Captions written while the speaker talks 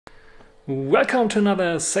Welcome to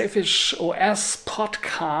another SailfishOS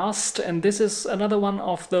podcast, and this is another one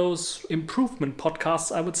of those improvement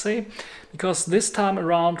podcasts, I would say, because this time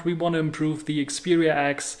around we want to improve the Xperia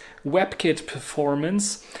X WebKit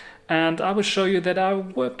performance, and I will show you that I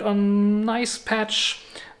worked on a nice patch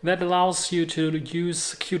that allows you to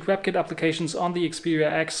use QtWebkit applications on the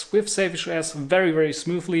Xperia X with SailfishOS very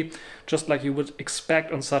smoothly, just like you would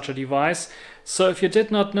expect on such a device. So if you did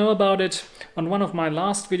not know about it, on one of my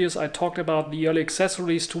last videos I talked about the early access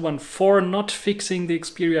release 2.14 not fixing the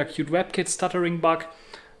Xperia QtWebkit stuttering bug.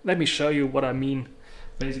 Let me show you what I mean,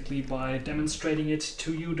 basically by demonstrating it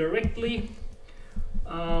to you directly.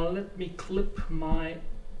 Let me clip my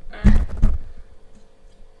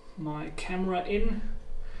camera in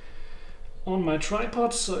on my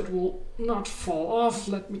tripod so it will not fall off.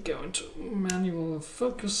 Let me go into manual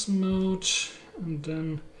focus mode and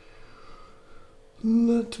then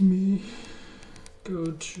let me go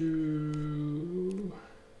to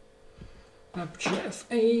Aperture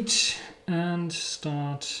F8 and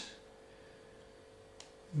start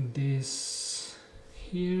this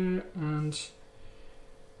here, and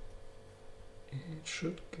it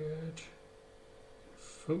should get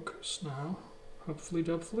focus now. Hopefully.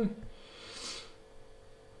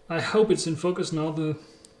 I hope it's in focus now, the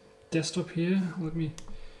desktop here. Let me,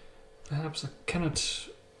 perhaps I cannot,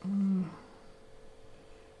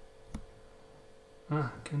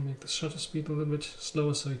 can make the shutter speed a little bit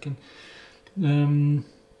slower so you can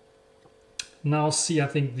now see, I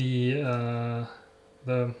think, the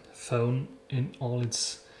phone in all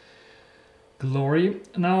its glory.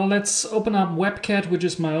 Now let's open up WebKit, which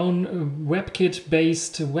is my own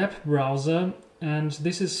WebKit-based web browser. And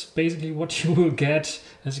this is basically what you will get.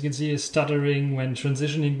 As you can see, is stuttering when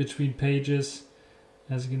transitioning between pages,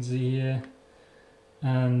 as you can see here.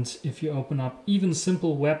 And if you open up even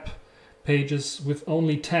simple web pages with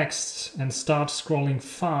only text and start scrolling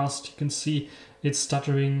fast, you can see it's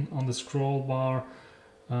stuttering on the scroll bar.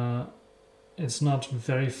 It's not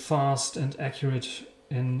very fast and accurate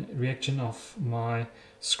in reaction of my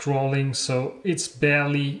scrolling, so it's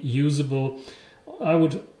barely usable. I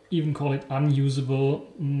would even call it unusable,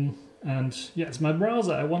 and yeah, it's my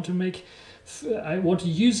browser. I want to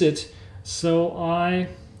use it, so I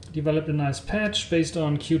developed a nice patch based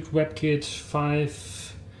on QtWebkit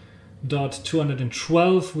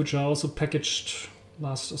 5.212, which I also packaged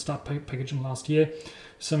packaging last year.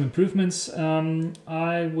 Some improvements.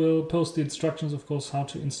 I will post the instructions, of course, how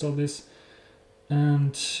to install this,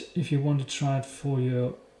 and if you want to try it for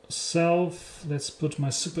yourself, let's put my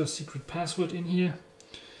super secret password in here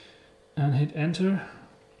and hit enter.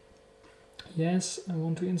 Yes, I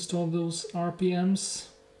want to install those RPMs,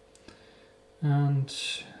 and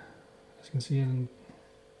as you can see,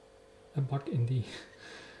 a bug in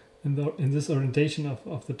this orientation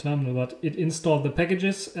of the terminal, but it installed the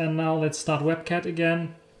packages. And now let's start WebKit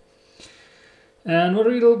again. And what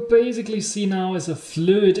we'll basically see now is a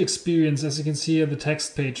fluid experience, as you can see at the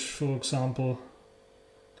text page, for example.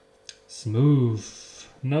 Smooth,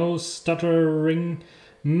 no stuttering.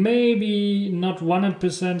 Maybe not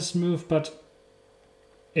 100% smooth, but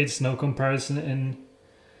it's no comparison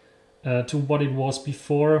to what it was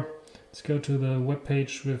before. Let's go to the web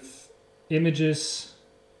page with images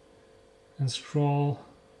and scroll.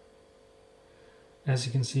 As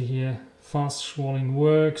you can see here, fast scrolling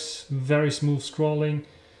works, very smooth scrolling.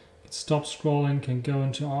 Stop scrolling, can go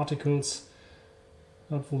into articles.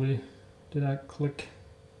 Hopefully, did I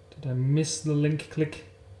miss the link click?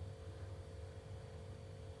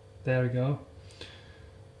 There we go.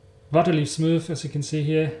 Utterly smooth, as you can see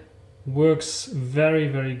here. Works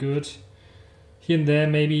very good. Here and there,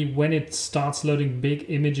 maybe when it starts loading big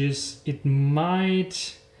images, it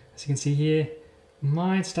might, as you can see here,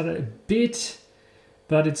 might stutter a bit,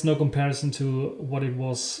 but it's no comparison to what it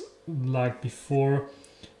was like before,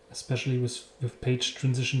 especially with page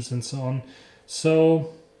transitions and so on.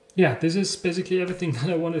 So yeah, this is basically everything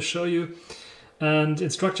that I want to show you. And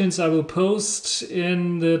instructions I will post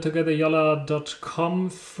in the togetheryolla.com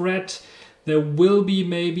thread. There will be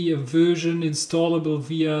maybe a version installable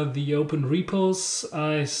via the open repos.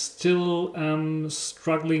 I still am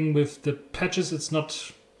struggling with the patches. It's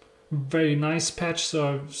not a very nice patch, so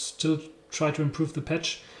I still try to improve the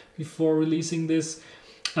patch before releasing this.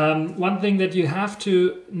 One thing that you have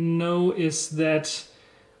to know is that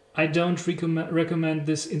I don't recommend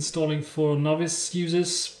this installing for novice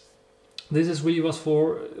users. This is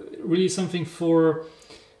really something for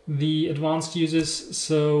the advanced users,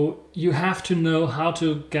 so you have to know how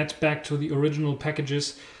to get back to the original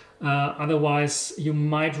packages. Otherwise, you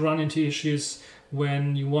might run into issues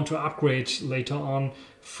when you want to upgrade later on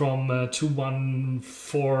from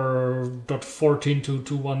 2.1.4.14 to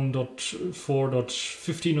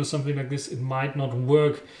 2.1.4.15 or something like this. It might not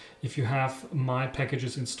work if you have my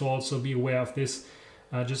packages installed, so be aware of this.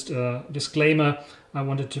 Just a disclaimer I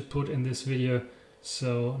wanted to put in this video,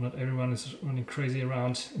 so not everyone is running crazy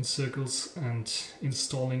around in circles and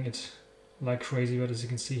installing it like crazy. But as you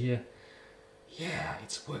can see here, yeah,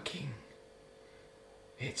 it's working.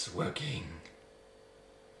 It's working.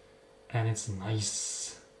 And it's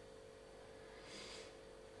nice.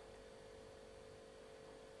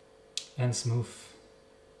 And smooth.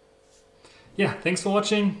 Yeah, thanks for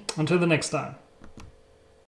watching. Until the next time.